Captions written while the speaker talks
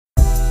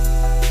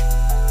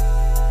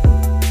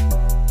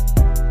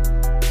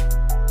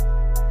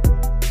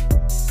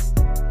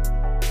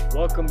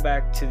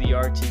welcome back to the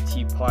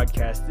RTT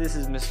podcast. This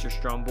is Mr. I'm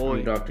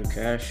Stromboli, Dr.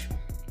 Cash.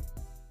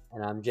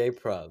 And I'm Jay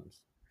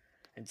Probs.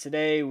 and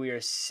today we are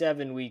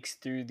 7 weeks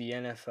through the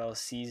NFL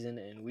season,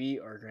 and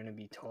we are going to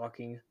be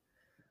talking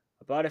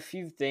about a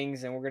few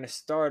things, and we're going to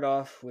start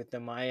off with the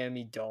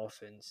Miami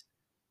Dolphins.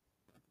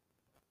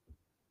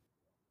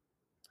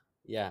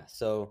 Yeah,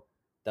 so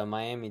the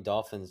Miami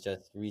Dolphins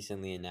just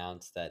recently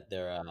announced that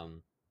they're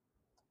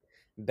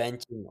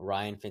benching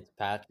Ryan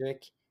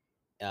Fitzpatrick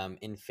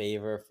in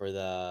favor for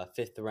the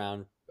fifth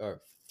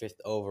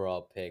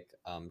overall pick,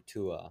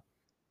 Tua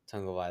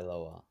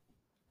Tagovailoa.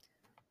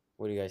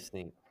 What do you guys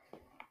think?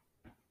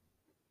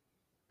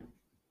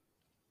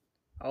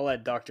 I'll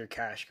let Dr.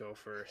 Cash go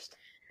first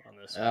on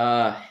this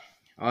one.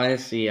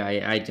 Honestly,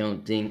 I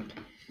don't think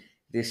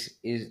this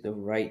is the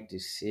right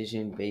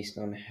decision based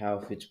on how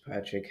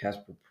Fitzpatrick has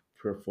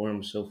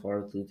performed so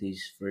far through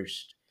these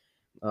first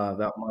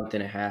about month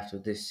and a half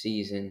of this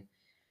season.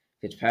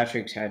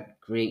 Fitzpatrick's had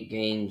great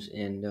games,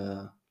 and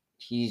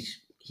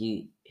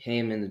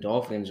him and the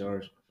Dolphins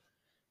are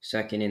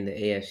second in the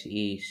AFC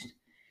East,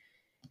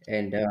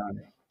 and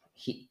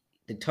he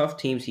the tough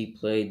teams he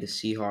played, the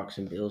Seahawks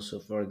and Bills so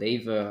far,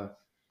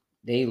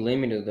 they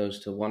limited those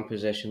to one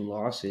possession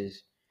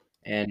losses.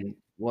 And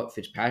what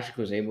Fitzpatrick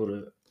was able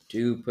to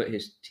do, put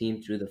his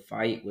team through the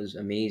fight, was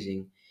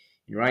amazing.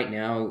 And right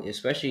now,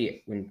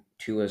 especially when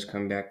Tua's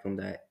come back from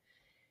that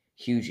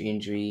huge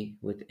injury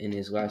in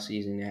his last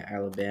season at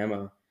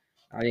Alabama,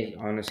 I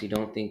honestly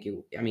don't think it.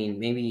 I mean,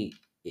 maybe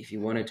if you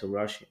wanted to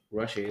rush it,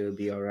 it would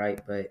be all right.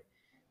 But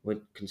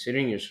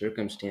considering your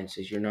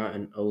circumstances, you're not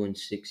an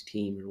 0-6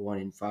 team or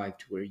 1-5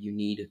 to where you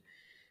need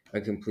a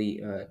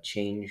complete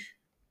change.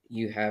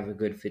 You have a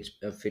good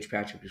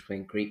Fitzpatrick who's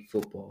playing great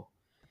football,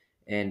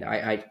 and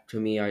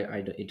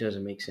it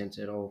doesn't make sense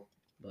at all.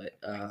 But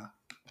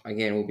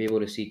again, we'll be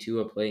able to see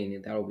Tua playing,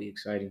 and that'll be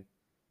exciting.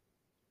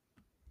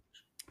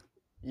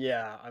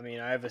 Yeah, I mean,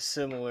 I have a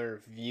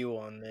similar view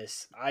on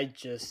this.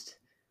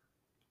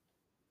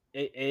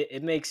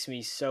 It makes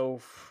me so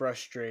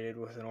frustrated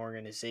with an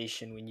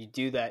organization when you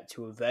do that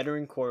to a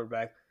veteran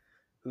quarterback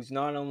who's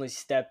not only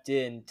stepped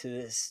into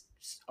this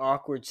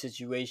awkward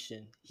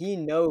situation, he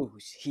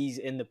knows he's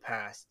in the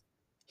past.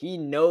 He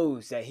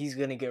knows that he's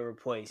going to get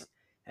replaced.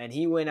 And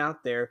he went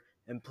out there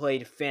and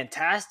played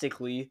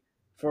fantastically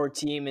for a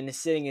team and is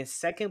sitting in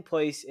second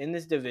place in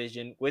this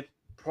division with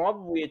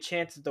probably a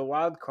chance at the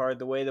wild card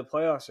the way the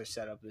playoffs are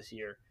set up this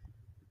year.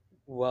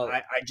 Well,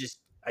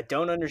 I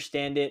don't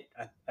understand it.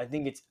 I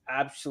think it's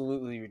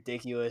absolutely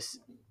ridiculous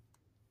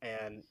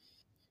and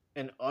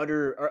an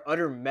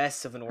utter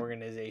mess of an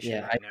organization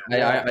Yeah, right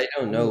now. I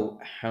don't know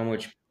how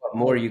much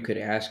more you could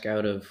ask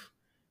out of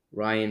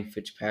Ryan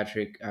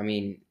Fitzpatrick. I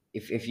mean,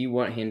 if you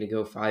want him to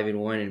go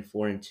 5-1 and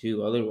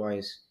 4-2,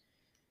 otherwise,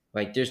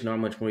 like there's not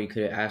much more you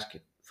could ask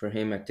for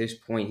him at this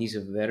point. He's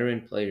a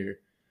veteran player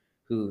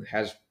who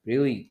has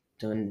really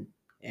done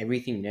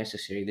everything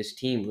necessary. This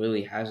team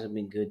really hasn't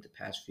been good the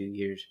past few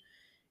years,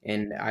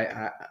 and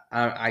I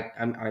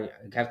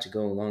have to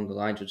go along the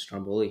lines with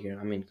Stromboli here.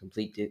 I'm in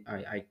complete.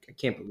 I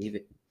can't believe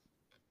it.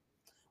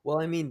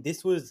 I mean,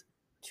 this was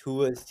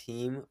Tua's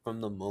team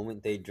from the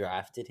moment they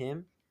drafted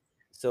him.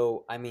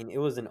 So, I mean, it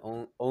was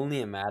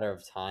only a matter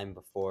of time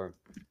before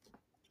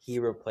he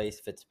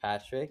replaced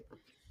Fitzpatrick.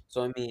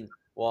 So, I mean,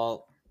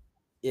 while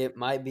it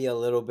might be a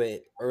little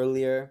bit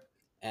earlier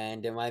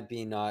and it might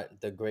be not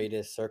the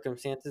greatest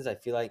circumstances, I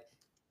feel like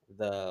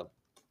the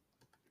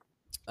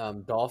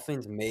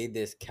Dolphins made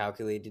this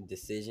calculated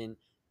decision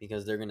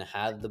because they're going to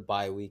have the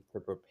bye week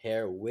to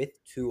prepare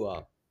with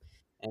Tua.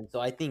 And so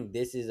I think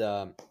this is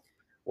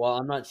well,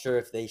 I'm not sure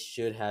if they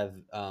should have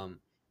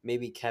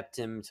maybe kept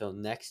him till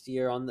next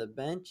year on the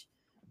bench,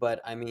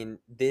 but I mean,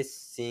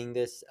 seeing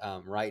this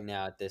right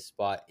now at this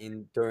spot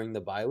in during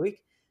the bye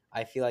week,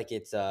 I feel like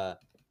it's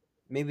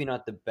maybe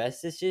not the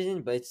best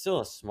decision, but it's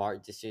still a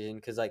smart decision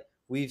because like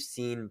we've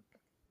seen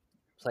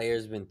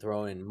players been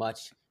thrown in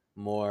much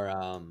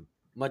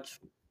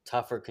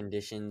tougher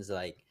conditions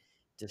like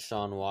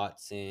Deshaun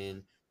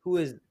Watson, who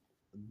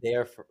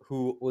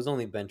was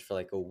only benched for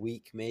like a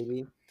week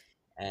maybe,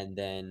 and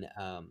then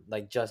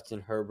like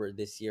Justin Herbert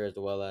this year as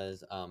well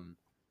as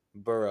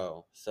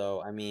Burrow.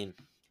 So I mean,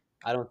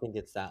 I don't think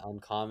it's that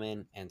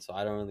uncommon, and so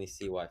I don't really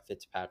see why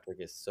Fitzpatrick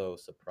is so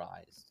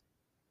surprised.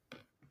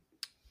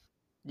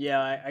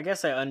 Yeah, I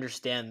guess I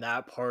understand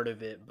that part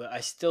of it, but I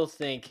still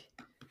think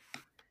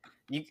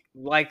you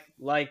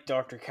like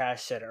Dr.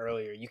 Cash said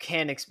earlier, you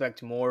can't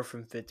expect more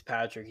from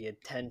Fitzpatrick. He had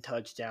 10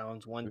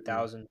 touchdowns, Mhm.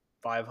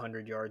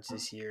 1,500 yards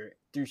this year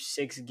through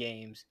 6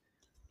 games.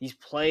 He's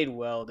played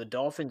well. The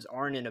Dolphins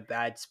aren't in a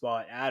bad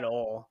spot at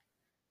all.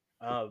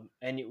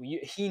 And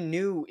he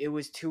knew it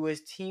was to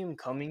his team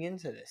coming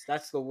into this.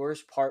 That's the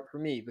worst part for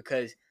me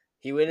because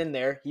he went in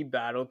there, he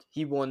battled,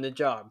 he won the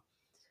job.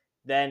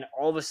 Then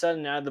all of a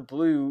sudden, out of the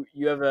blue,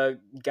 you have a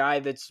guy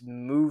that's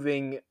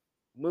moving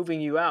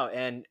you out.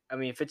 And I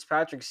mean,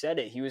 Fitzpatrick said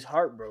it. He was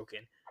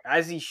heartbroken,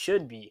 as he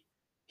should be.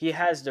 He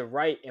has the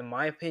right, in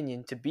my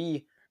opinion, to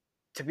be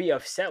to be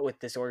upset with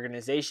this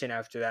organization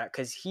after that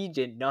because he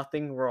did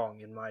nothing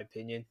wrong, in my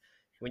opinion.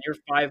 When you're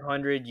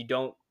 500, you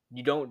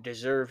don't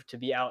deserve to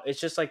be out. It's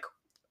just like,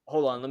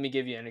 hold on, let me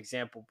give you an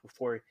example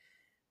before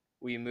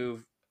we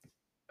move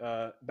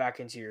back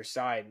into your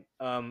side.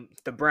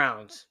 The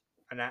Browns,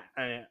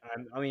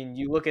 I mean,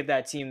 you look at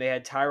that team. They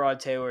had Tyrod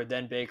Taylor,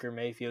 then Baker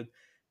Mayfield.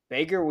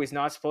 Baker was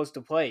not supposed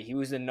to play. He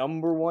was the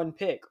number one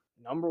pick.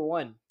 Number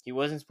one. He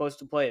wasn't supposed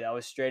to play. That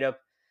was straight up.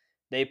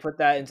 They put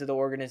that into the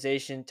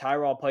organization.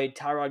 Tyrod played.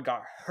 Tyrod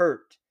got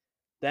hurt.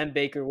 Then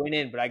Baker went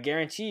in. But I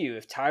guarantee you,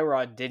 if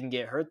Tyrod didn't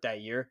get hurt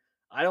that year,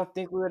 I don't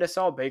think we would have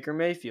saw Baker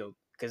Mayfield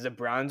because the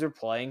Browns are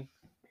playing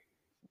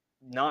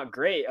not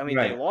great. I mean,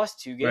 they Right, lost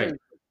two right, games.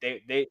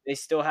 But they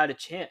still had a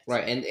chance.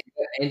 right.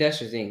 And that's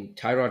the thing.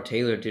 Tyrod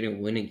Taylor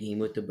didn't win a game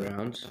with the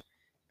Browns.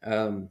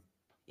 And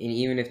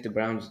even if the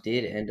Browns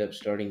did end up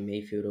starting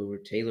Mayfield over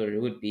Taylor,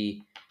 it would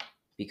be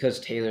because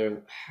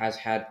Taylor has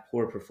had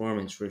poor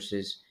performance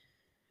versus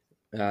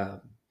uh,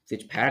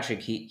 Fitzpatrick.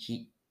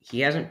 He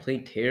hasn't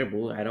played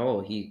terrible at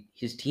all.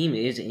 His team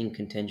is in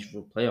contention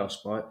for playoff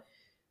spot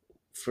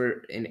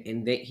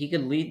and he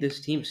could lead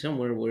this team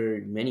somewhere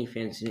where many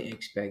fans didn't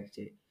expect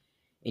it.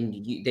 And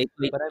they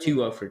played But I mean,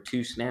 two up for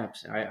two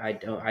snaps. I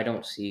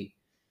don't see.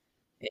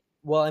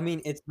 well, I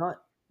mean, it's not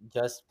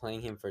just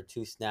playing him for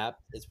 2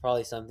 snaps. It's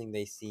probably something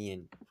they see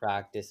in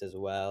practice as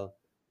well.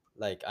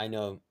 Like I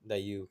know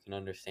that you can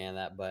understand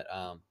that, but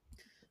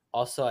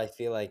also I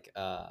feel like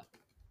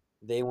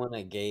they want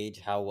to gauge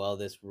how well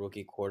this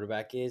rookie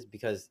quarterback is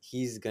because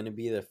he's going to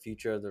be the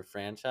future of their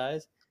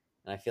franchise,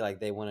 and I feel like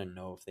they want to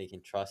know if they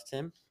can trust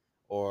him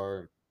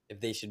or if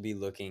they should be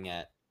looking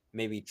at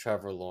maybe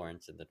Trevor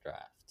Lawrence in the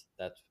draft.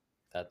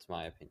 That's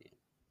my opinion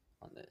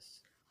on this.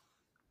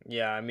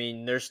 Yeah, I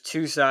mean, there's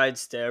two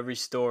sides to every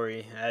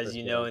story, For as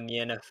you know, sure. in the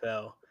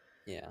NFL.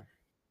 Yeah.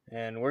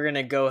 And we're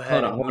gonna go Hold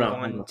ahead on, and hold move on,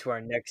 hold on on. to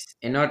our next.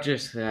 And not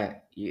just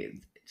that.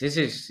 This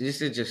is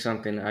just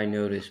something I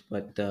noticed,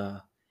 but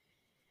the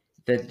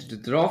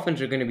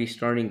Dolphins are going to be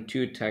starting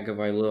Tua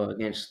Tagovailoa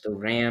against the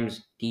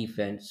Rams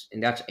defense,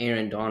 and that's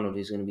Aaron Donald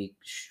is going to be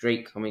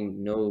straight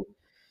coming,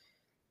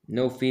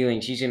 no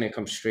feelings. He's going to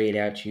come straight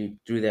at you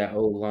through that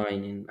O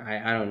line, and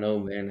I don't know,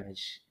 man.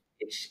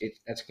 It's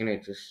that's going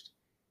to just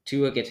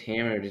Tua gets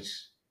hammered.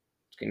 It's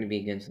going to be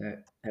against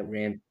that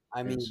Ram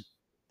I mean, defense.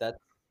 that's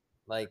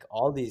like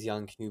all these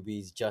young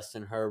QBs,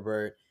 Justin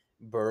Herbert,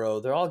 Burrow,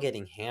 they're all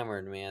getting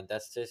hammered, man.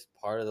 That's just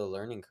part of the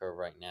learning curve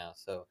right now.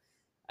 So,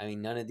 I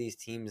mean, none of these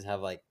teams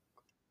have like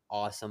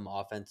awesome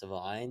offensive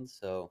lines,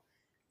 so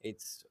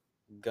it's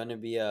gonna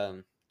be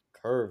a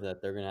curve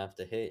that they're gonna have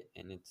to hit,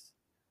 and it's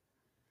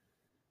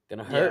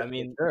gonna Yeah, hurt I for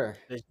mean, sure.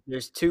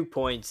 there's 2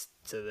 points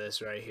to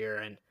this right here,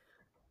 and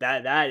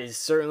that is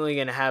certainly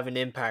going to have an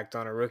impact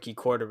on a rookie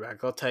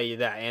quarterback. I'll tell you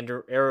that.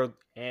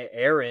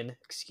 Aaron,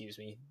 excuse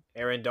me,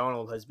 Aaron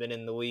Donald has been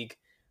in the league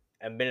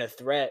and been a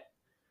threat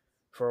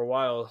for a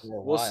while. For a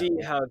We'll while, see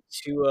yeah, how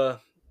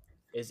Tua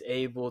is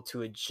able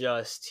to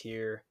adjust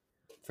here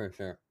for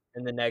sure.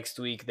 in the next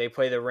week. They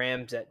play the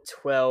Rams at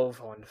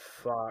 12 on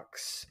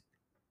Fox.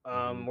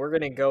 Hmm. We're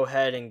going to go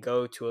ahead and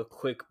go to a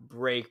quick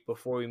break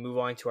before we move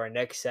on to our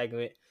next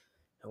segment.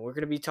 And we're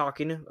going to be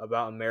talking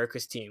about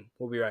America's team.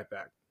 We'll be right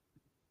back.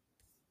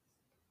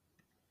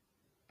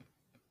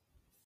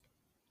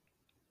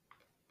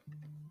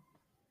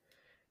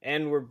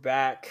 And we're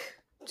back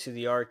to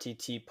the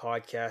RTT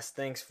podcast.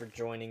 Thanks for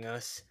joining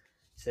us.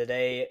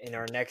 Today, in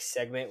our next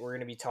segment, we're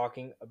going to be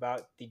talking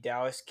about the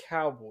Dallas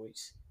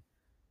Cowboys.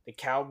 The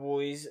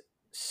Cowboys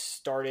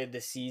started the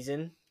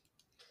season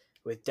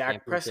with Dak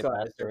Championship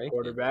Prescott as their aspiration.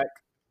 quarterback,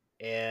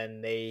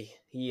 and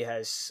he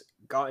has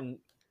gotten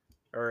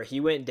or he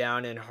went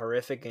down in a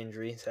horrific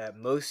injury that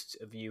most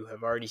of you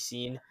have already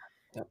seen.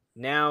 Yep.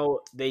 Now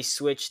they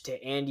switch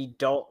to Andy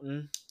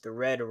Dalton, the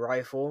Red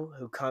Rifle,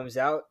 who comes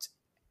out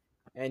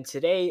and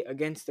today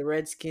against the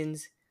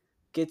Redskins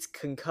gets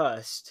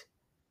concussed,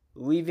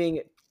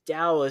 leaving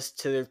Dallas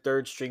to their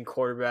third string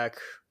quarterback.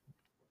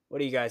 What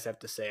do you guys have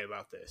to say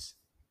about this?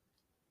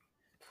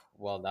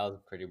 Well, that was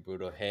a pretty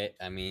brutal hit.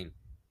 I mean,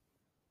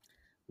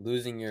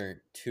 losing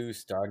your two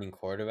starting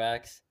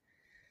quarterbacks.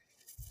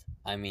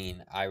 I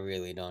mean, I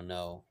really don't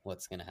know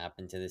what's gonna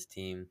happen to this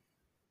team.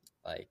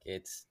 Like,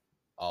 it's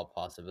all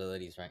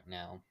possibilities right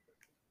now.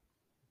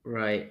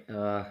 Right.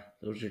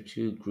 Those are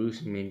two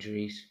gruesome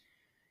injuries,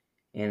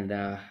 and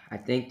I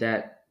think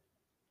that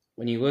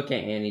when you look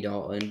at Andy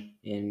Dalton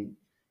and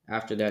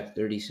after that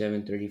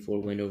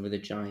 37-34 win over the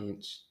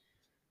Giants,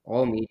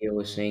 all media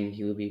was Mhm. saying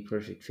he would be a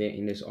perfect fit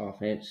in this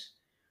offense.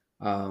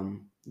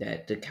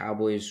 That the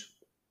Cowboys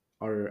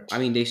are, I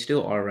mean, they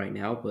still are right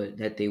now, but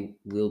that they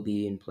will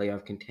be in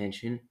playoff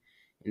contention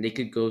and they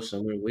could go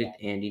somewhere with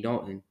Andy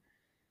Dalton.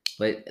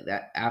 But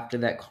that after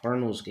that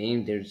Cardinals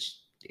game,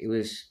 it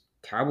was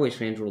Cowboys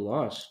fans were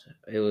lost.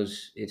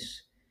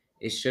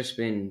 It's just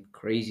been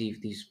crazy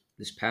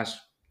this past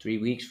 3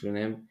 weeks for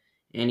them.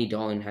 Andy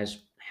Dalton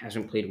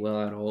hasn't played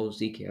well at all.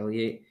 Zeke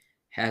Elliott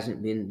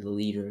hasn't been the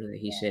leader that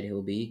he said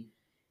he'll be,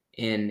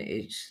 and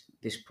it's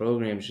this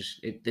program's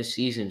just this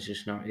season's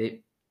just not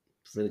it.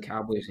 for the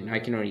Cowboys, and I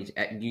Mm-hmm. can already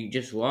you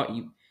just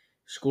you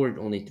scored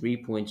only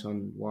 3 points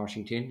on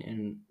Washington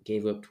and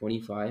gave up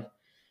 25.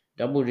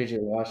 Double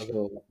digit loss Against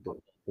to the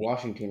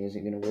Washington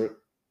isn't going to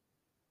work.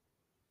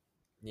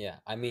 Yeah,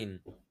 I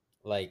mean,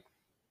 like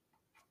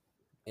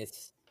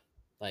it's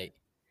like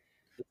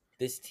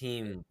this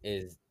team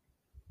is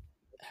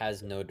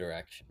has no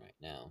direction right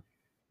now.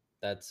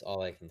 That's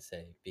all I can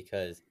say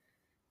because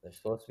they're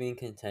supposed to be in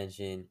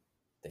contention.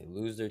 They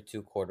lose their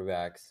two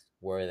quarterbacks.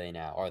 Where are they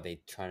now? Are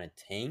they trying to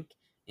tank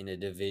in a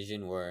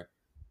division where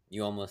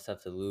you almost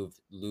have to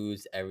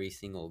lose every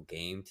single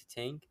game to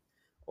tank,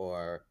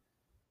 or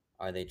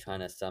are they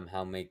trying to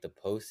somehow make the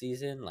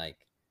postseason?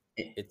 Like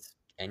it's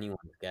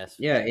anyone's guess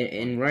Yeah, at the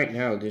and point. right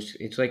now there's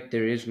it's like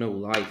there is no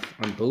life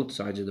on both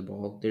sides of the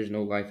ball. There's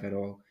no life at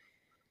all.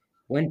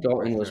 When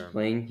For Dalton was sure.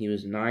 playing, he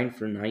was 9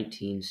 for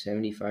 19,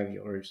 75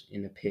 yards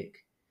in a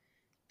pick,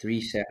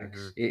 three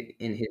Mm-hmm. sacks.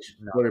 And his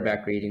Not very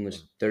quarterback rating convincing.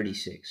 was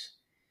 36.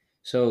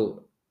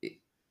 So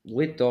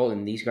with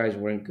Dalton, these guys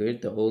weren't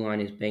good. The O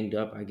line is banged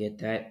up. I get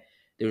that.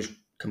 There was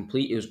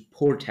complete. It was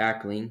poor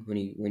tackling when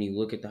you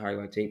look at the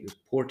highlight tape. It was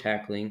poor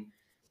tackling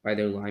by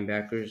their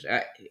linebackers.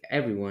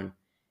 Everyone,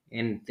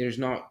 and there's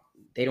not.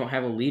 They don't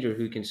have a leader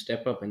who can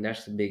step up, and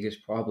that's the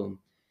biggest problem.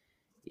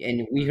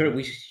 And Mm-hmm.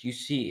 you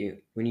see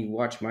it when you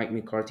watch Mike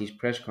McCarthy's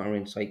press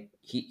conference. Like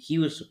he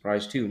was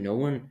surprised too. No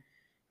one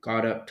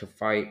got up to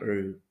fight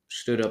or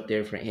stood up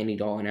there for Andy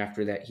Dalton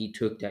after that. He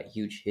took that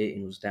huge hit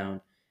and was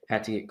down.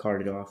 Had to get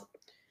carted off.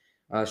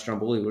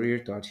 Stromboli, what are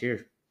your thoughts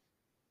here?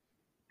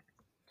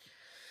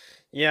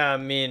 Yeah, I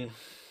mean,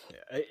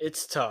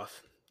 it's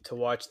tough to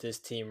watch this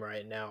team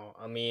right now.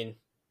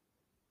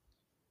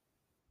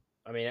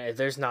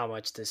 There's not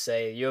much to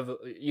say. You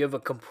have a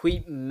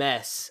complete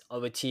mess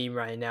of a team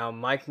right now.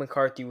 Mike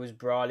McCarthy was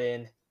brought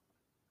in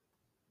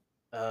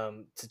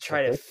to To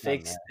try to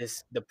fix that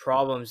mess, fix the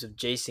problems of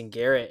Jason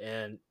Garrett,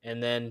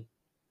 and then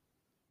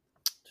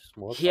just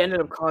more he ended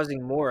up problems.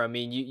 causing more. I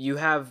mean, you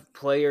have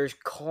players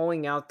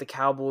calling out the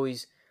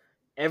Cowboys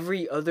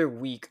every other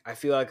week. I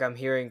feel like I'm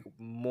hearing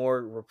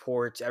more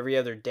reports every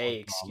other More day.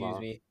 Excuse drama.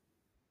 me.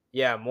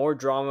 Yeah, more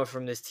drama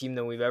from this team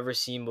than we've ever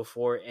seen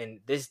before,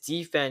 and this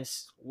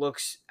defense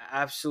looks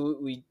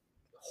absolutely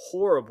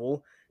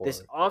horrible.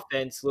 This Or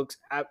offense looks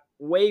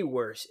way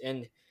worse,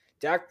 and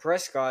Dak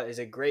Prescott is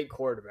a great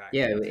quarterback,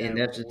 Yeah, and and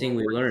that's the thing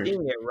we we're learned.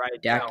 seeing it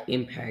right Dak now.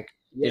 impact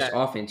Yeah, this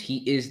offense.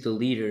 He is the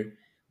leader.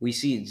 We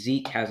see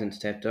Zeke hasn't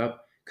stepped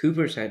up.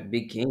 Cooper's had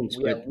big games,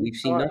 yeah, but we we've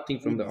seen saw it. nothing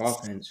from the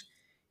offense.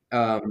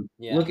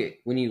 yeah, Look at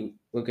when you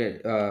look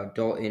at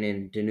Dalton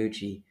and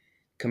Danucci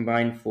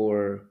combined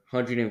for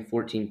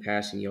 114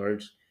 passing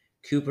yards.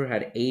 Cooper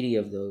had 80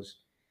 of those.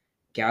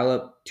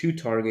 Gallup 2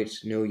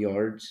 targets, no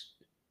yards.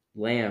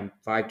 Lamb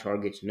 5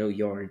 targets, no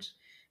yards.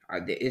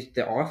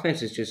 The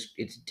offense is just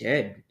it's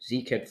dead.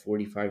 Zeke had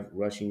 45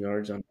 rushing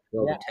yards on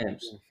 12 yeah.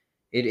 attempts.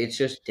 It's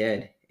just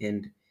dead,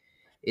 and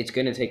it's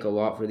going to take a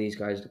lot for these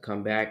guys to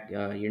come back.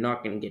 You're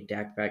not going to get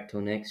Dak back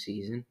till next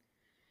season.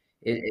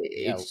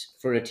 Yeah, It's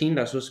for a team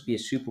that's supposed to be a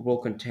Super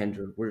Bowl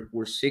contender.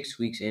 We're 6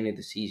 weeks into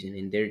the season,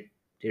 and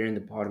they're in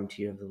the bottom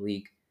tier of the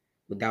league,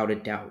 without a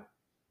doubt.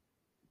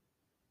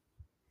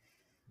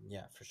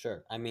 yeah, for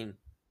sure. I mean,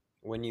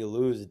 when you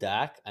lose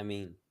Dak, I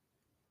mean,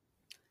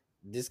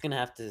 this is gonna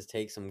have to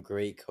take some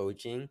great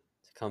coaching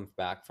to come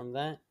back from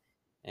that.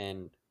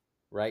 And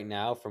right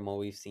now, from what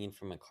we've seen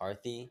from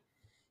McCarthy,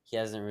 he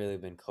hasn't really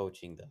been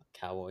coaching the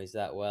Cowboys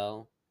that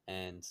well.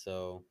 And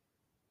so,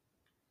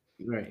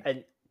 Right.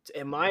 And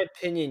in my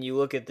opinion, you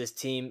look at this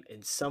team,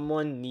 and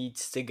someone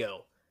needs to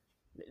go.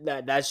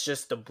 That's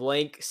just a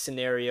blank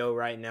scenario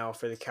right now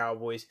for the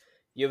Cowboys.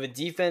 You have a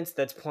defense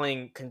that's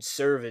playing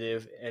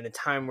conservative in a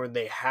time where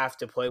they have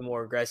to play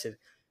more aggressive,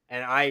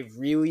 and I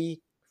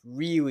really,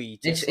 really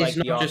It's dislike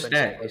the not just offensive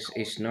that. play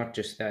It's calling. not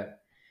just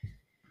that.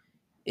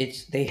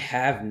 It's they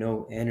have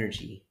no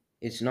energy.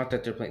 It's not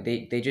that they're playing.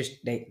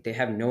 They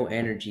have no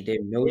energy. They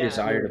have no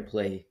Yeah, I desire to mean,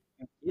 play.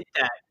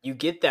 you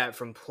get that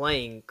from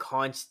playing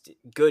constant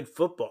good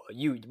football.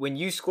 You when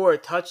you score a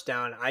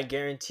touchdown, I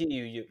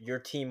guarantee your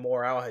team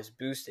morale has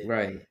boosted,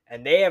 Right.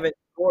 and they haven't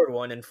scored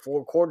one in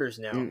 4 quarters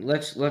now.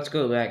 Let's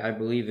go back. I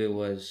believe it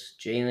was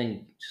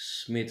Jalen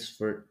Smith's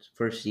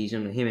first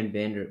season. Him and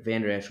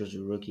Vander Esch was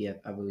a rookie,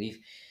 I believe.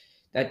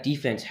 That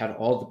defense had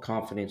all the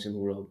confidence in the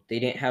world. They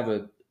didn't have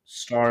a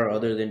star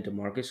other than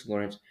Demarcus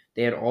Lawrence.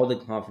 They had all the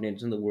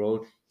confidence in the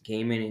world.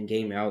 Game in and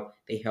game out,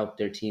 they helped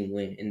their team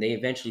win, and they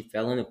eventually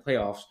fell in the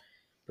playoffs.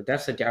 But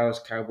that's the Dallas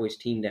Cowboys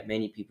team that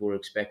many people were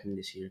expecting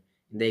this year,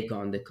 and they've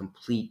gone the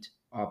complete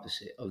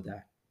opposite of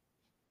that.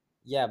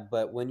 yeah,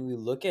 but when we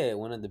look at it,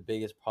 one of the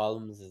biggest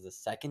problems is the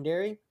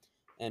secondary.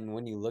 And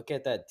when you look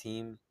at that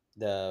team,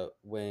 the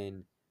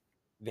when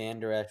Van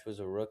Der Esch was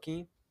a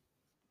rookie,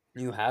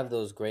 you have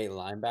those great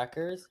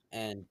linebackers,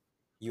 and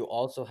you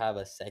also have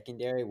a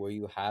secondary where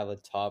you have a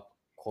top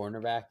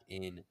cornerback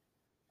in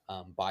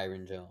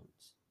Byron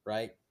Jones,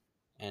 right?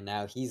 And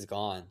now he's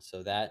gone,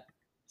 so that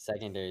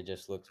secondary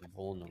just looks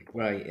vulnerable.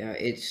 Right?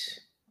 It's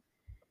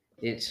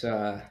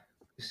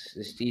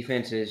this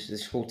defense is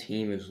this whole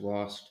team is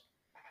lost.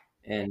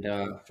 and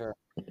for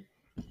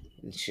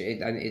sure.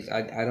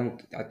 I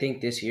don't. I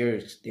think this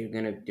year they're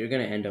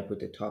gonna end up with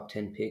the top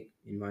 10 pick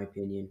in my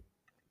opinion.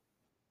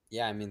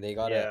 Yeah, I mean they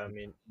gotta Yeah, I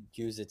mean,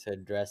 use it to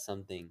address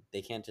something.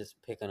 They can't just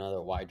pick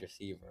another wide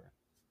receiver.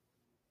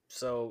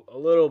 so a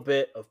little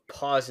bit of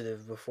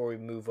positive before we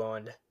move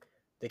on.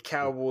 The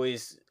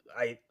Cowboys,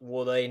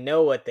 they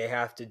know what they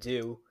have to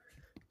do.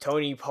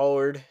 Tony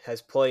Pollard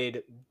has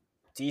played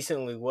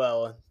decently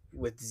well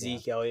with Yeah,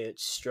 Zeke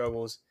Elliott's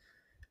struggles.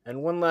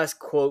 And one last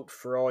quote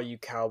for all you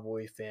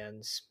Cowboy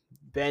fans: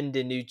 Ben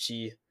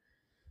DiNucci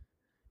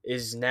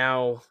is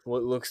now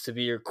what looks to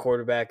be your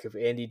quarterback if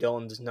Andy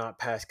Dalton does not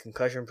pass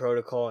concussion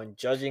protocol. And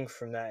judging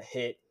from that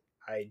hit,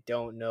 I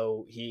don't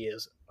know. He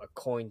is a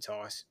coin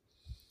toss.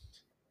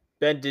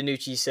 Ben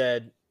DiNucci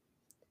said,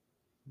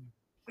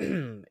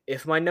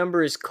 if my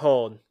number is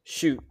called,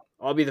 shoot,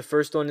 I'll be the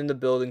first one in the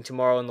building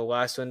tomorrow and the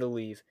last one to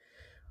leave.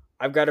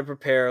 I've got to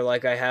prepare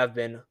like I have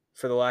been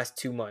for the last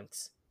 2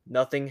 months.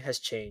 Nothing has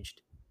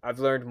changed. I've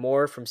learned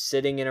more from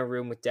sitting in a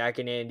room with Dak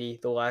and Andy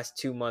the last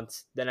 2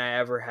 months than I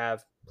ever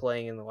have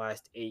playing in the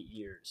last 8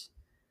 years.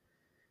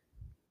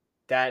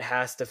 That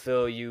has to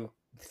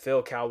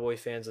fill Cowboy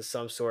fans with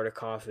some sort of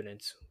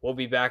confidence. We'll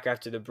be back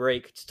after the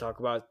break to talk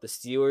about the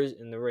Steelers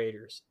and the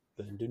Raiders.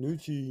 Ben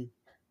DiNucci.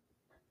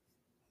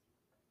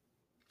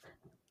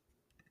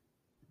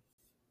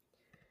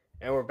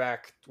 And we're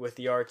back with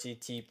the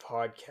RTT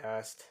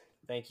podcast.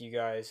 Thank you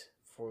guys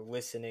for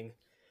listening.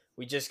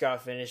 We just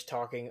got finished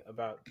talking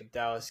about the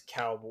Dallas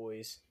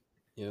Cowboys,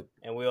 Yep.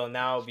 and we will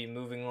now be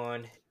moving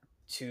on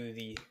to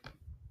the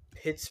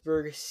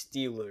Pittsburgh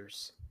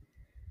Steelers.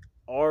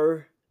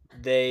 Are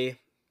they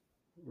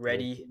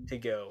ready to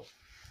go?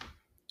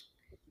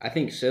 I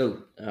think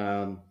so.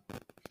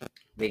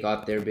 They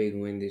got their big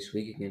win this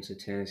week against the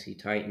Tennessee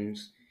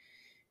Titans.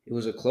 It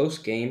was a close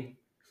game,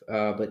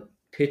 but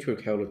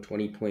Pittsburgh held a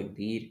 20-point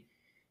lead.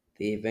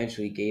 They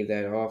eventually gave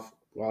that off.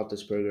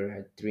 Roethlisberger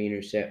had 3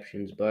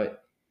 interceptions,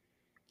 but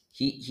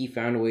he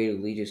found a way to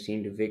lead his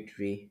team to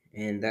victory,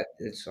 and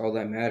that's all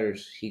that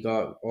matters. He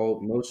got a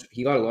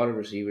lot of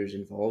receivers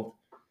involved.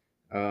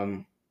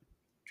 Um,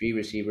 3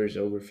 receivers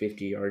over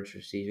 50 yards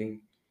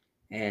receiving,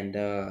 and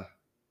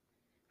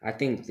I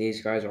think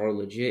these guys are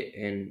legit.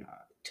 And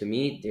to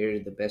me, they're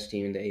the best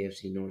team in the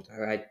AFC North.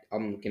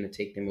 I'm gonna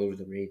take them over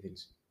the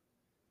Ravens.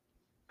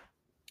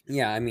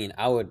 Yeah, I mean,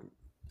 I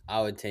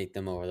would take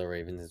them over the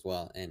Ravens as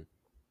well. And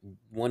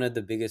one of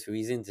the biggest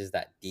reasons is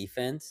that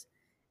defense,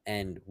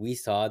 and we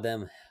saw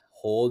them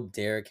hold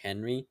Derrick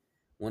Henry,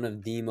 one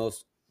of the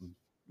most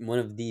one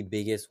of the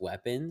biggest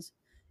weapons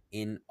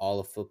in all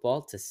of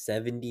football, to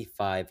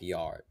 75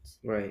 yards.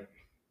 Right,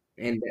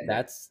 and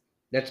That's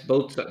that's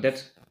both.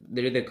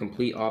 They're the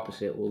complete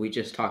opposite. What we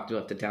just talked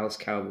about the Dallas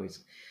Cowboys.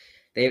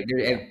 They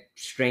yeah, have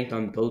strength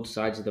on both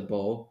sides of the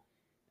ball.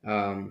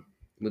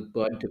 With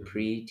Bud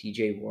Dupree,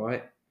 T.J.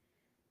 Watt,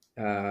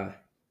 uh,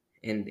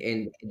 and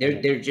and they're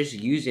then they're just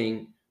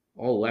using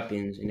all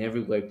weapons in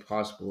every way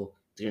possible.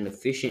 They're an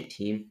efficient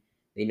team.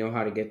 They know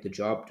how to get the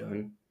job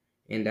done,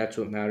 and that's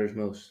what matters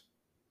most.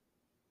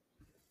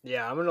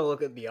 Yeah, I'm going to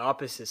look at the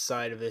opposite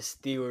side of this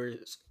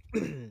Steelers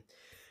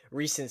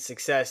recent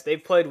success.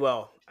 They've played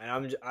well,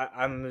 and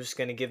I'm just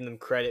going to give them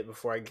credit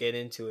before I get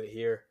into it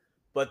here.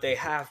 But they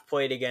have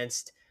played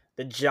against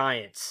the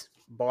Giants,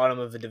 bottom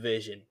of the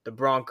division, the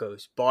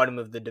Broncos, bottom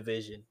of the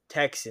division,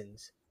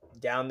 Texans,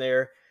 down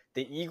there.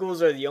 The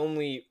Eagles are the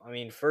only,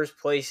 first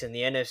place in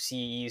the NFC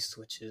East,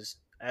 which is,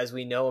 as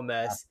we know, a last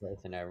mess. place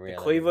in The every other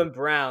division. Cleveland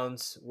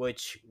Browns,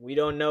 which we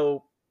don't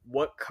know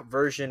what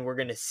version we're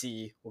going to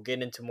see. We'll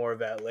get into more of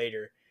that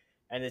later.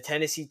 And the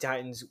Tennessee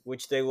Titans,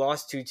 which they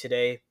lost to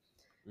today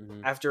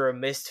Hmm. after a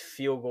missed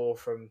field goal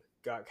from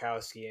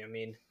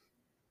Gotkowski.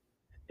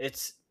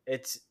 It's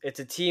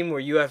a team where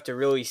you have to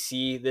really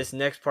see this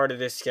next part of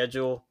this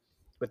schedule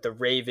with the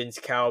Ravens,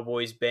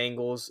 Cowboys,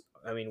 Bengals.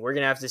 We're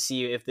gonna have to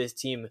see if this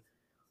team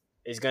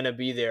is gonna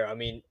be there.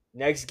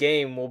 Next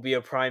game will be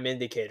a prime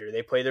indicator.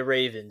 They play the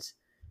Ravens,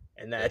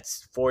 and Yeah,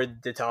 that's for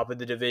the top of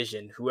the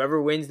division. Whoever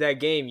wins that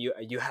game, you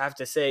have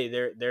to say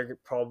they're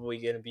probably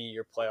gonna be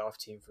your playoff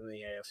team from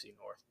the AFC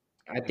North.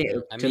 I think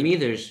I to mean, me,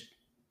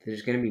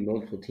 there's going to be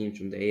multiple teams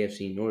from the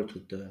AFC North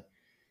with the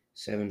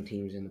 7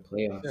 teams in the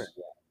playoffs. sure.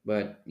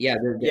 But yeah,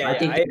 Yeah, I yeah,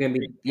 think I they're going to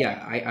agree. be.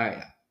 Yeah,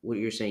 I what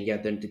you're saying. Yeah,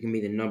 they're going to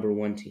be the number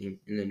one team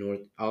in the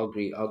North. I'll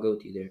agree. I'll go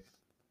with you there.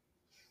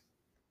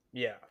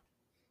 Yeah,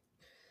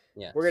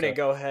 Yeah. we're gonna So,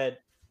 go ahead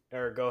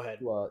or go ahead,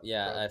 well, bro.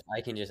 yeah, if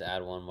I can just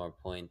add one more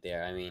point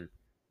there. I mean,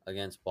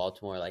 against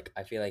Baltimore, like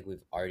I feel like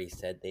we've already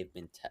said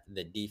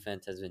the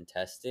defense has been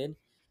tested,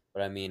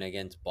 but I mean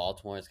against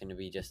Baltimore, it's going to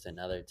be just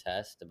another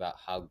test about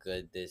how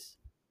good this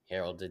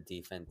heralded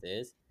defense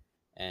is,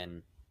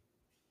 and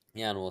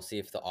yeah, and we'll see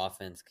if the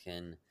offense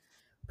can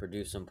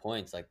produce some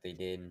points like they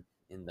did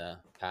in the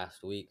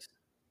past weeks.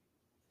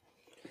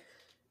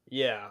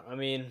 Yeah,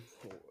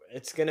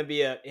 it's gonna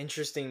be an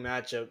interesting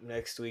matchup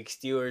next week.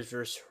 Steelers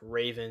versus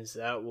Ravens.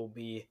 That will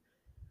be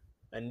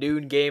a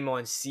noon game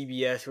on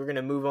CBS. We're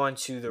gonna move on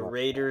to the Much.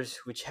 Raiders,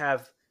 which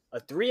have a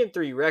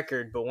 3-3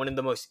 record, but one of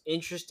the most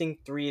interesting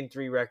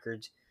 3-3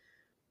 records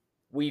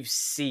we've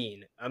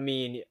seen. I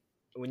mean,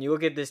 when you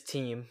look at this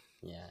team,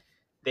 Yeah,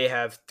 they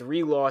have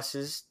three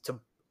losses to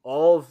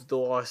all of the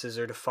losses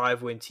are to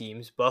 5-win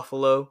teams: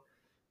 Buffalo,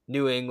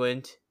 New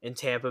England, and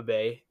Tampa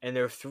Bay. And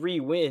their three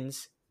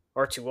wins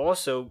are to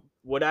also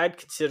what I'd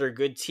consider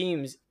good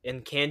teams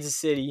in Kansas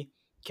City,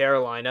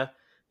 Carolina,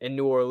 and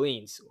New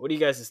Orleans. What are you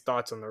guys'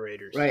 thoughts on the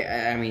Raiders? Right.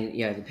 I mean,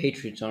 yeah, the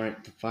Patriots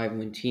aren't the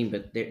 5-win team,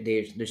 but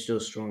they're still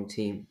a strong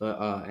team. But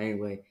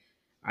anyway,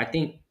 I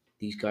think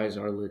these guys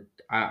are.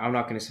 I'm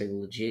not gonna say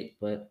legit,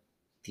 but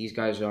these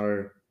guys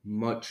are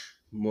much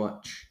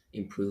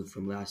improved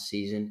from last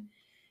season.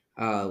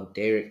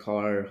 Derek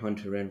Carr,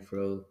 Hunter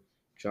Renfro,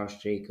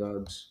 Josh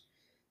Jacobs,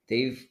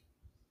 they've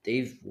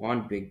they've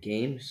won big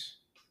games,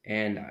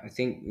 and I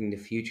think in the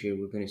future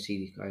we're going to see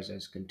these guys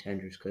as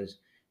contenders because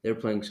they're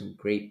playing some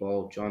great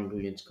ball. John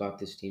Gruden's got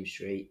this team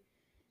straight.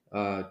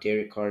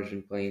 Derek Carr's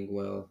been playing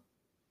well,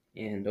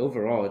 and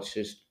overall, it's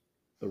just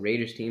a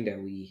Raiders team that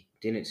we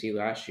didn't see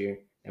last year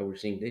that we're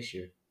seeing this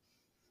year.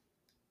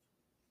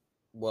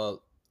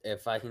 well,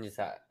 if I can just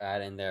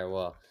add in there,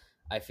 well,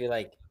 I feel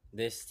like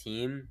this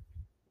team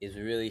is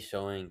really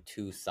showing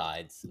two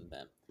sides of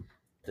them.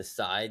 The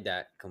side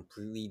that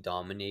completely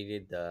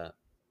dominated the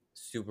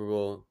Super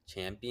Bowl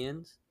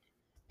champions,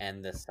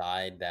 and the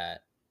side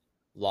that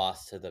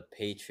lost to the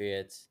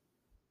Patriots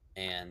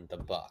and the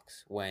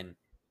Bucks when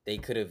they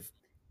could have,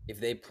 if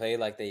they played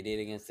like they did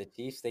against the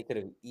Chiefs, they could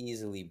have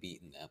easily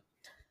beaten them.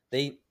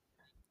 They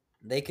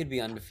they could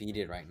be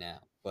undefeated right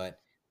now,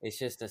 but it's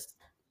just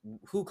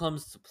who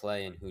comes to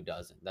play and who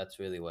doesn't. That's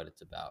really what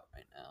it's about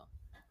right now.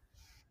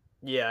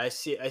 Yeah, I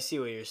see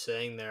what you're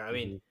saying there. I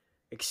mean, Hmm.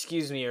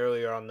 excuse me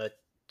earlier on the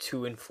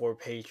 2-4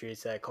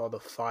 Patriots that I called a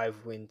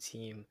 5-win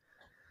team.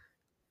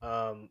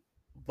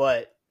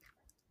 But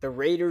the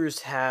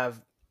Raiders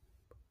have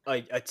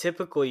a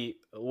typically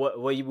what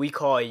we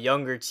call a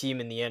younger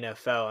team in the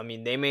NFL. I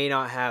mean, they may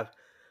not have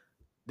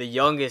the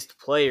youngest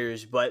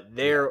players, but Yeah,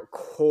 their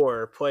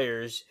core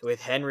players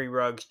with Henry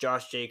Ruggs,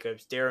 Josh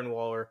Jacobs, Darren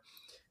Waller,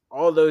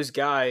 all those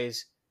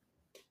guys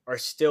are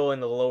still in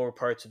the lower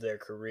parts of their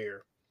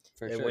career.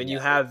 for And sure. when Yeah. you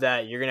have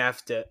that, you're gonna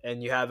have to,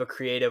 and you have a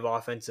creative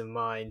offensive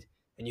mind,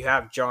 and you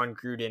have John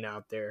Gruden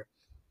out there.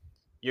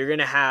 You're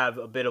gonna have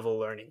a bit of a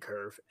learning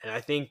curve, and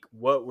I think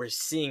what we're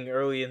seeing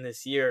early in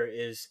this year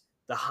is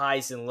the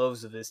highs and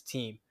lows of this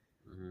team.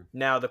 Hmm.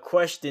 Now, the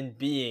question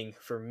being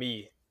for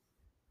me,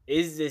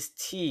 is this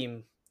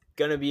team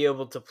going to be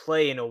able to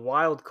play in a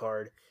wild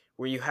card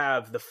where you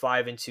have the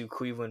 5-2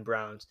 Cleveland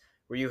Browns,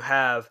 where you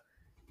have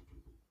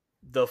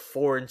the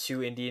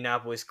 4-2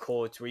 Indianapolis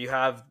Colts, where you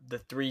have the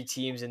three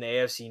teams in the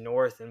AFC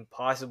North and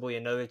possibly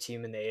another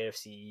team in the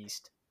AFC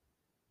East?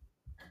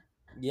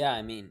 Yeah,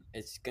 I mean,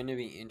 it's going to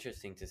be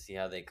interesting to see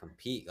how they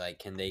compete. Like,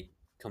 can they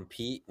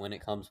compete when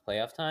it comes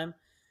playoff time,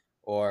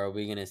 or are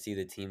we going to see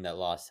the team that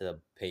lost to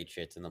the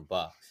Patriots and the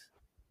Bucks?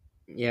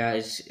 Yeah,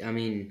 I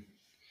mean,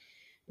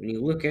 when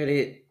you look at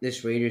it,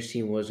 this Raiders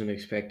team wasn't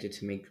expected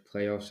to make the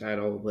playoffs at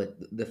all, but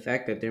the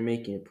fact that they're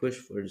making a push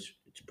for it is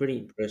it's pretty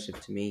impressive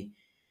to me.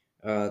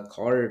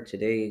 Carter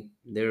today,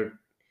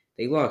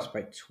 they lost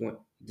by 20.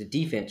 The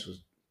defense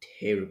was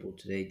terrible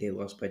today. They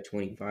lost by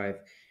 25.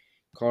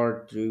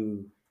 Carr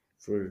threw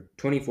for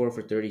 24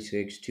 for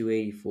 36,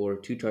 284,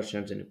 two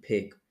touchdowns and a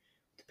pick.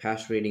 The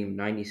pass rating of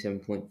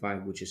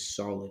 97.5, which is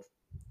solid.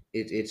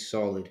 It's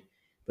solid,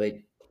 but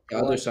the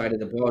Well, other I mean, side of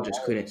the ball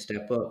just couldn't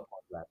step up.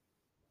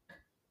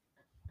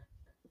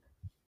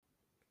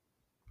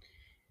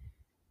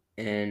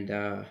 And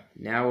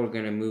now we're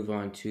gonna move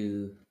on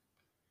to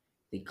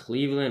the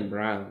Cleveland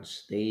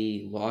Browns.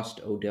 They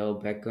lost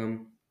Odell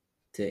Beckham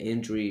to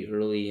injury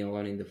early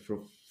on in the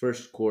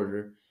first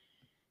quarter.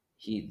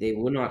 They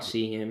would not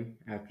see him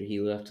after he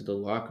left to the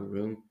locker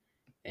room,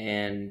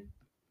 and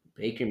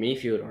Baker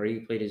Mayfield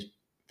already played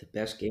the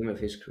best game of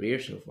his career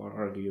so far,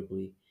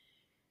 arguably.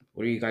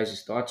 What are you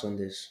guys' thoughts on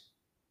this?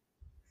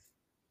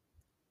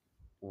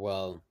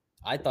 well,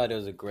 I thought it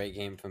was a great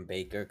game from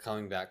Baker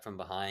coming back from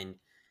behind.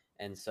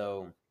 And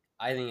so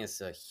I think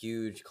it's a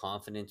huge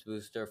confidence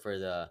booster for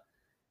the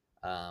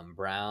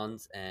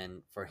Browns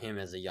and for him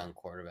as a young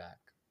quarterback.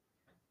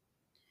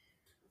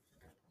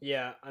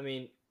 Yeah, I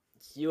mean,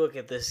 you look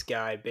at this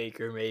guy,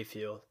 Baker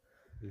Mayfield,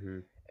 Hmm.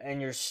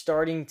 and you're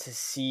starting to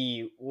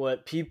see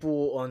what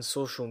people on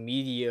social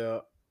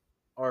media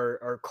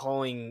are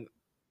calling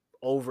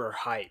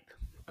overhype.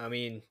 I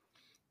mean,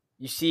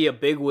 you see a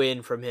big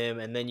win from him,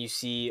 and then you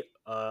see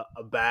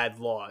a bad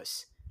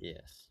loss,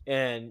 Yes.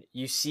 and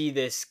you see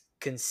this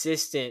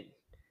consistent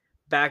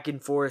back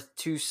and forth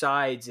two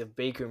sides of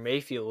Baker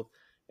Mayfield.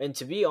 And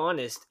to be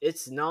honest,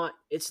 it's not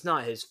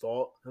his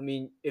fault. I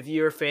mean, if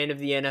you're a fan of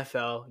the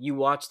NFL, you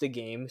watch the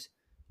games,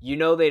 you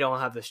know they don't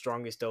have the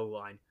strongest O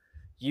line.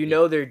 You Yeah.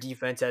 know their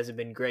defense hasn't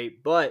been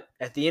great, but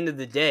at the end of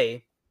the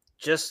day,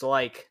 just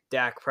like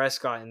Dak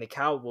Prescott and the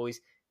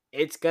Cowboys,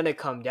 it's gonna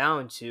come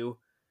down to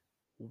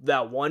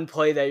that one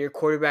play that your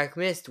quarterback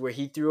missed where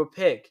he threw a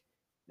pick.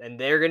 And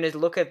they're going to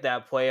look at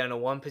that play on a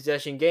one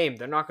possession game.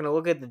 They're not going to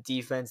look at the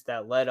defense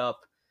that led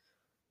up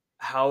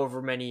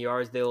however many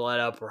yards they let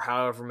up or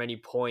however many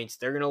points.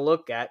 They're going to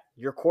look at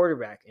your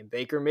quarterback. And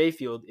Baker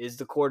Mayfield is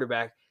the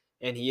quarterback.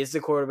 And he is the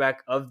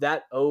quarterback of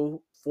that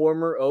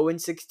former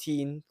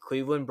 0-16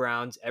 Cleveland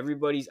Browns.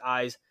 Everybody's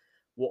eyes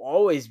will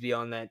always be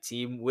on that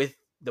team with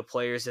the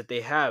players that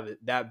they have.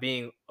 That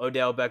being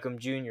Odell Beckham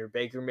Jr.,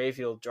 Baker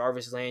Mayfield,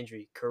 Jarvis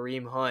Landry,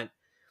 Kareem Hunt,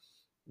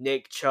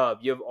 Nick Chubb.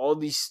 You have all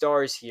these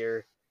stars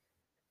here,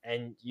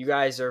 and you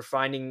guys are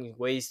finding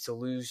ways to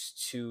lose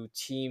to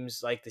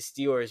teams like the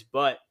Steelers.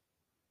 But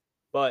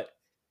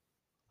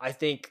I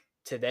think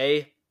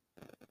today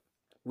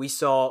we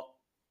saw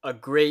a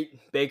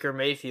great Baker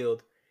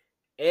Mayfield,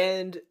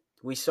 and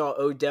we saw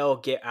Odell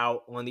get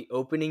out on the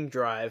opening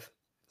drive,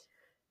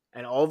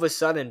 and all of a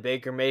sudden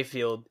Baker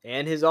Mayfield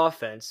and his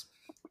offense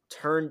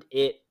turned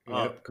it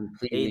up. Yep,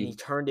 And he completely,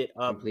 turned it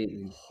up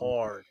completely.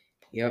 hard.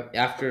 Yep,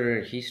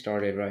 after he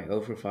started right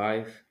 0 for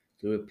 5,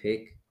 threw a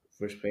pick,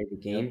 first play of the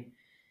Yep. game.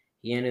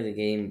 He ended the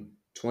game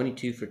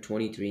 22 for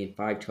 23 and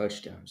 5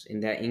 touchdowns,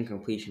 and that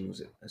incompletion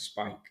was a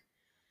spike.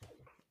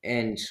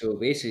 And so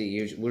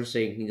basically, we're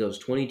saying he goes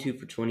 22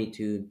 for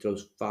 22,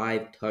 throws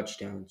 5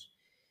 touchdowns.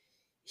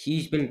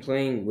 He's been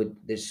playing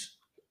with this.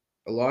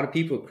 A lot of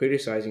people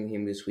criticizing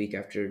him this week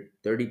after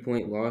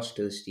 30-point loss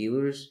to the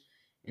Steelers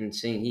and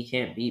saying he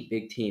can't beat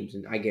big teams.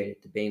 And I get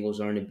it, the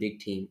Bengals aren't a big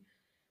team,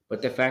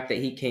 but the fact that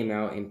he came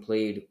out and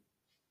played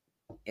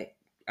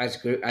as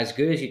good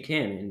as you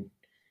can, and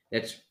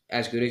that's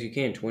as good as you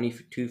can,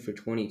 22 for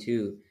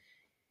 22.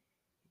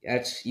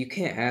 That's you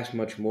can't ask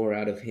much more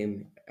out of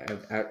him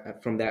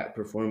from that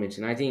performance,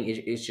 and I think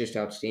it's just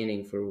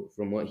outstanding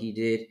from what he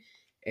did,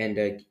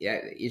 and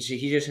yeah, he's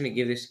just going to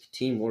give this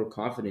team more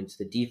confidence.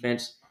 The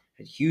defense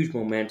had huge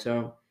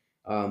momentum.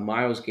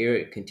 Miles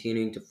Garrett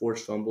continuing to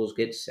force fumbles,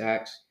 get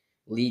sacks,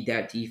 lead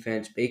that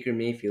defense. Baker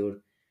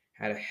Mayfield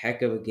had a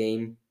heck of a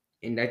game,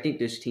 and I think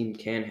this team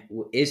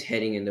is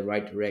heading in the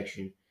right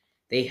direction.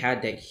 They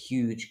had that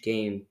huge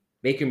game.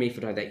 Baker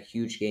Mayfield had that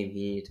huge game he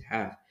needed to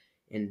have,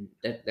 and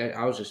that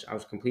I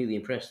was completely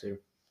impressed there.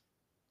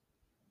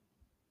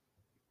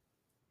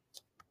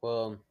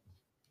 Well,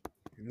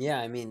 yeah,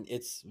 I mean,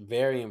 it's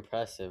very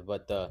impressive,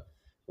 but the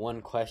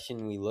one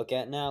question we look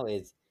at now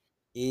is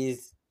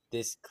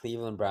this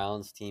Cleveland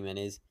Browns team, and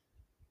is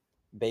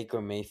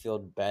Baker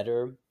Mayfield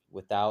better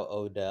without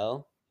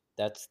Odell?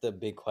 That's the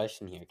big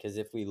question here, because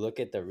if we look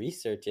at the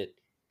research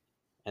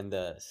and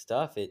the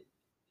stuff, it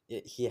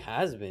he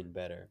has been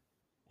better.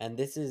 And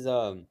this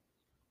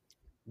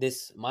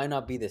might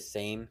not be the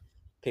same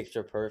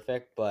picture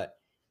perfect, but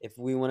if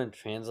we want to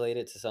translate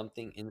it to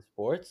something in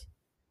sports,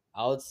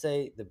 I would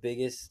say the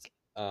biggest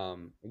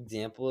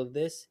example of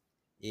this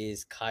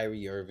is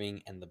Kyrie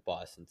Irving and the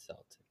Boston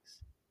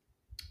Celtics.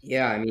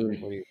 Yeah, I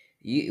What mean, do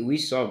you? we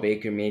saw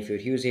Baker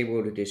Mayfield. He was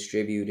able to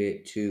distribute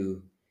it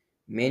to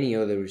many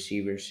other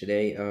receivers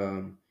today,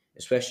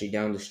 especially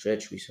down the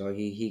stretch. We saw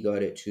he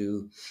got it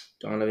to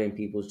Donovan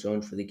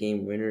Peoples-Jones for the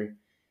game winner.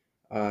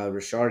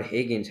 Rashard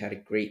Higgins had a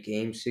great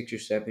game, six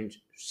receptions,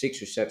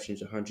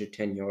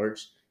 110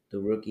 yards. The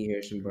rookie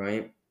Harrison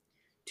Bryant,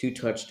 2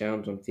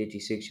 touchdowns on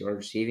 56-yard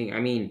receiving. I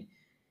mean,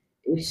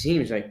 it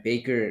seems like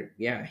Baker,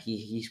 yeah,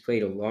 he's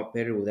played a lot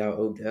better without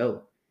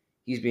Odell.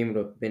 He's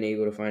been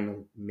able to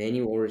find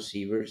many more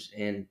receivers,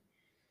 and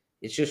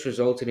it's just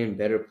resulted in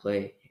better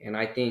play. And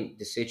I think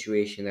the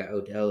situation that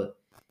Odell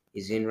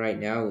is in right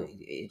now,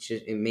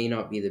 it may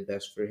not be the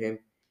best for him.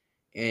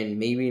 And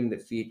maybe in the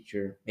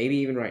future, maybe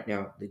even right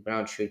now, the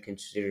Browns should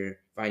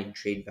consider finding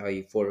trade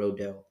value for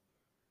Odell.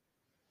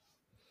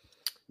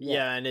 Yeah,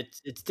 Yeah, and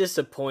it's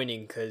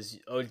disappointing because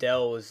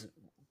Odell was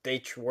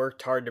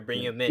worked hard to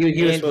bring Yeah. him in,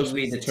 He was and he supposed to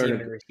be leads the the team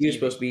in he was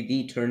supposed receiving. to be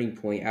the turning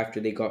point after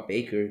they got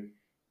Baker,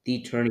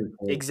 the turning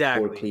point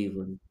for Exactly.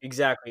 Cleveland.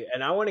 Exactly.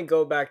 And I want to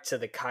go back to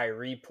the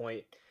Kyrie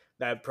point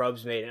that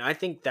Probs made. And I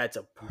think that's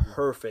a mhm,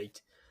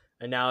 perfect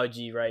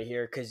analogy right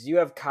here because you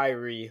have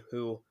Kyrie,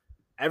 who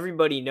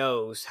everybody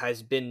knows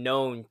has been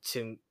known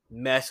to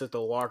mess with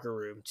the locker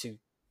room, to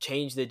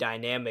change the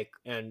dynamic.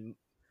 And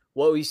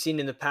what we've seen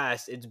in the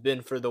past, it's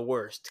been for the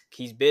worst.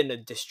 He's been a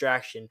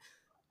distraction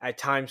at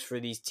times for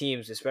these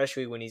teams,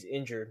 especially when he's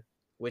injured,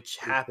 which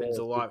he's happens still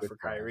a a lot for superstar.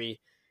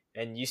 Kyrie.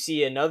 And you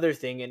see another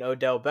thing in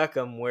Odell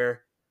Beckham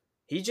where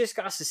he just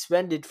got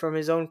suspended from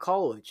his own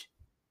college.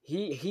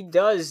 He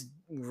does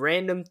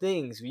random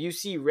things. You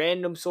see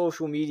random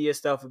social media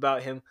stuff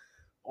about him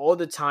all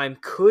the time.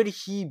 Could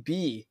he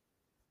be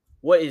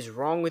what is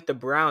wrong with the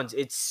Browns?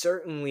 It's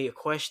certainly a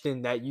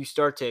question that you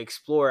start to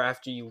explore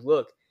after you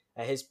look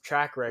at his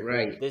track record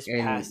Right, this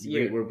and past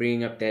year. we're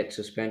bringing up that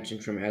suspension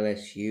from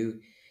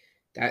LSU.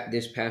 That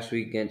this past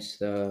week against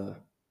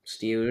the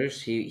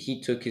Steelers,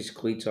 he took his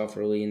cleats off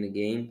early in the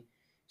game.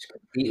 He's Yep.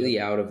 completely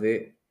out of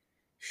it.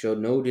 Showed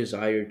no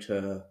desire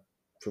to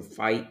for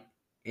fight,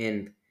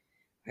 and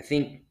I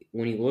think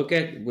when you look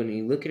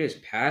at his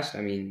past,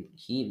 I mean,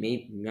 he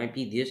might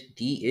be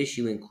the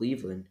issue in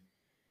Cleveland,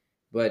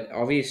 but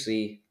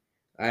obviously,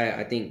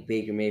 I think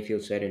Baker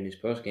Mayfield said in his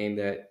post game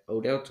that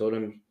Odell told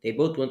him they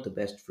both want the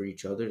best for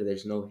each other.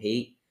 There's no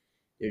hate,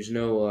 there's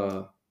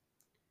no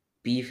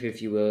beef,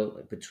 if you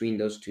will, between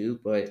those two.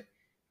 But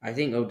I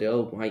think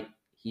Odell might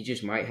he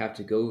just might have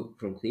to go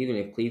from Cleveland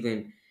if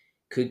Cleveland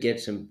could get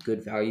some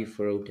good value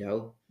for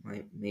Odell.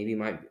 Might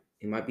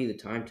it might be the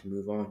time to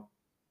move on.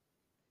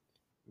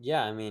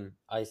 Yeah, I mean,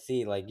 I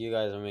see like you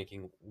guys are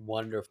making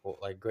wonderful,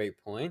 like great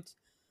points.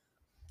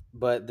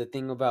 But the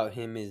thing about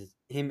him is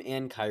him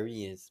and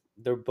Kyrie is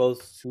they're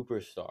both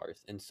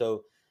superstars. And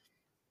so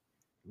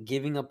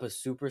giving up a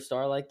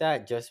superstar like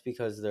that just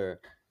because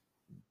they're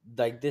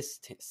like this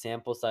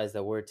sample size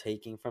that we're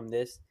taking from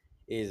this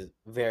is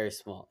very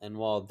small. And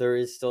while there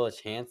is still a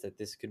chance that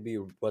this could be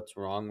what's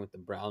wrong with the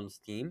Browns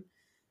team,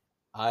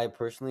 I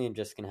personally am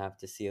just gonna have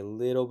to see a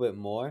little bit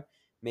more.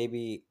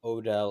 Maybe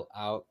Odell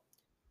out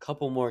a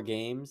couple more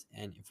games,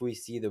 and if we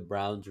see the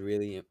Browns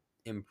really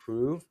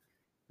improve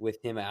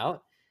with him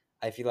out,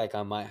 I feel like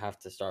I might have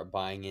to start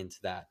buying into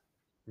that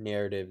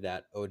narrative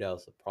that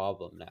Odell's a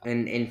problem now.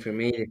 And for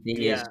me, the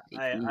thing is,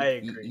 Yeah, I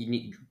agree.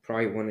 you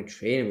probably want to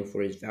trade him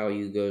before his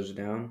value goes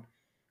down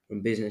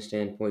from business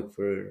standpoint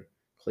for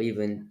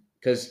Cleveland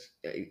because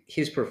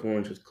his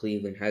performance with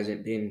Cleveland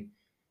hasn't been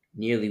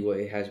nearly what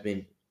it has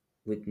been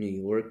with New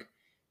York.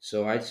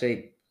 So I'd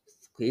say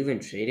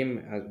Cleveland trade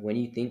him when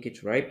you think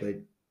it's right, but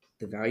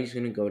the value's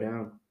going to go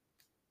down.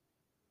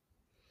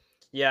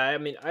 Yeah, I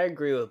mean, I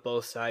agree with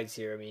both sides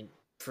here. I mean,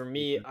 for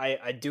me,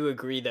 I do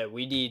agree that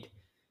we need,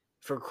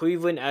 for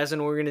Cleveland as an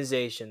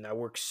organization that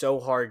works so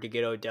hard to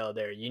get Odell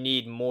there, you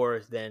need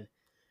more than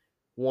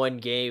one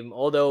game.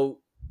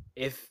 Although,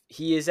 if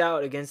he is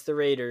out against the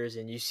Raiders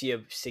and you see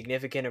a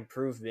significant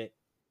improvement,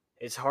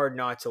 it's hard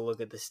not to look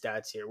at the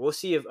stats here. We'll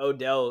see if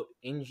Odell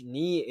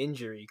knee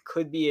injury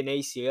could be an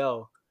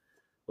ACL.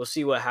 We'll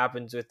see what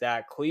happens with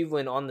that.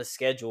 Cleveland on the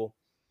schedule,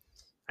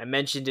 I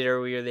mentioned it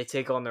earlier. They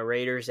take on the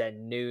Raiders at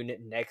noon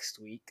next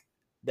week.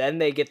 Then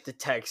they get the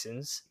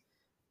Texans.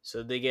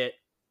 So they get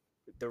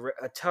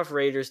a tough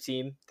Raiders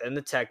team, then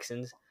the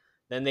Texans.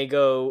 Then they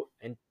go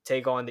and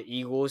take on the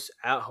Eagles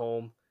at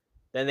home.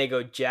 Then they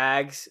go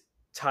Jags,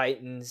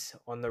 Titans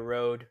on the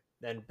road,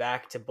 then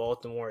back to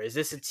Baltimore. Is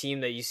this a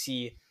team that you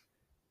see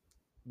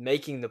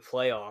making the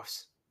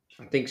playoffs?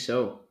 I think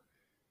so.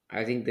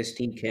 I think this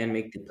team can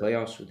make the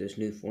playoffs with this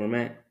new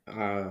format.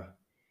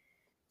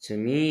 To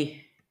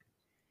me,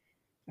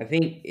 I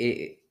think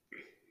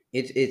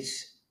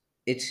it's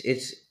it's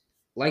it's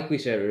like we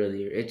said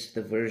earlier. It's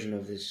the version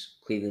of this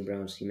Cleveland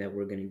Browns team that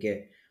we're gonna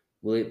get.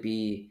 Will it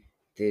be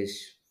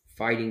this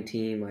fighting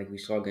team like we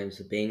saw against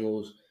the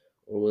Bengals,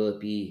 or will it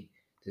be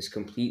this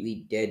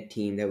completely dead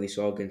team that we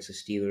saw against the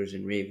Steelers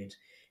and Ravens?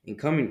 And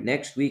coming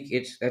next week,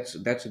 it's that's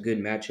a good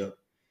matchup.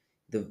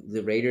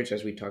 The Raiders,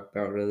 as we talked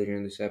about earlier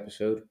in this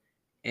episode,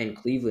 and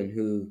Cleveland,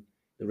 who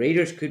the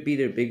Raiders could be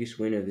their biggest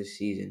win of this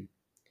season.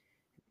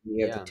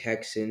 We have the Yeah.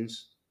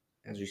 Texans,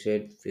 as we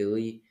said,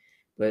 Philly,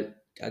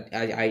 but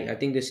I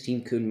think this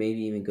team could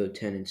maybe even go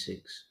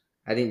 10-6.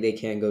 I think they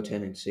can go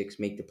 10-6,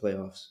 make the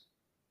playoffs.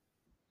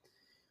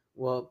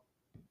 Well,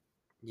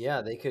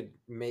 yeah, they could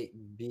make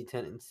be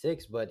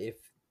 10-6, but if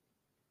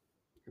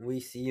we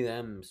see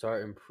them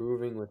start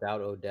improving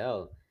without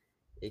Odell,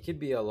 it could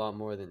be a lot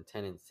more than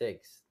 10-6.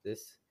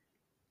 This,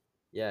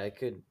 yeah, it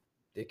could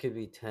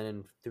be 10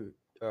 and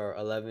or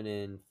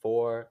 11-4,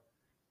 or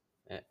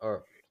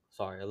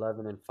sorry,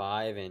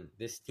 11-5, and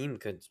this team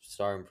could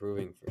start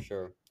improving for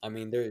sure. I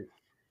mean, they're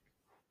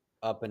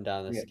up and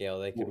down the Yeah, scale.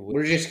 They could win.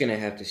 we're just gonna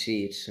have to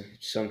see. It's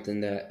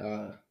something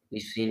that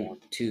we've seen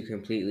two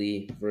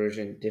completely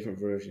different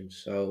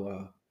versions.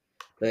 So,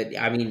 but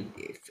I mean,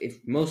 if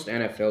most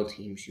NFL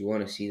teams you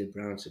want to see the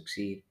Browns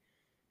succeed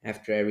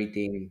after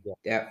everything Yeah,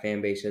 that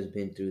fan base has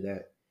been through,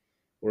 that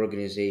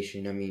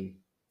organization, I mean,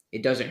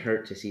 it doesn't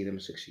hurt to see them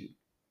succeed.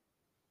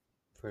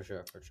 for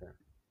sure, for sure.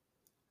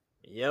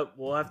 Yep,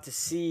 we'll have to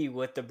see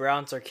what the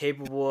Browns are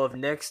capable of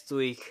next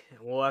week.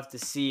 We'll have to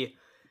see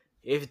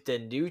if the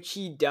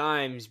Nucci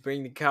Dimes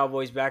bring the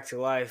Cowboys back to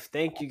life.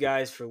 Thank you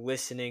guys for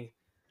listening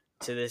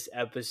to this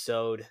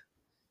episode.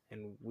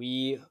 And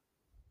we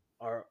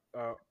are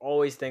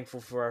always thankful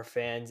for our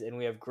fans. And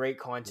we have great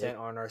Yep. content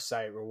on our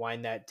site,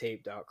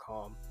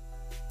 rewindthattape.com.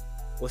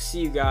 We'll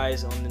see you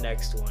guys on the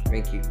next one.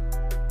 Thank you.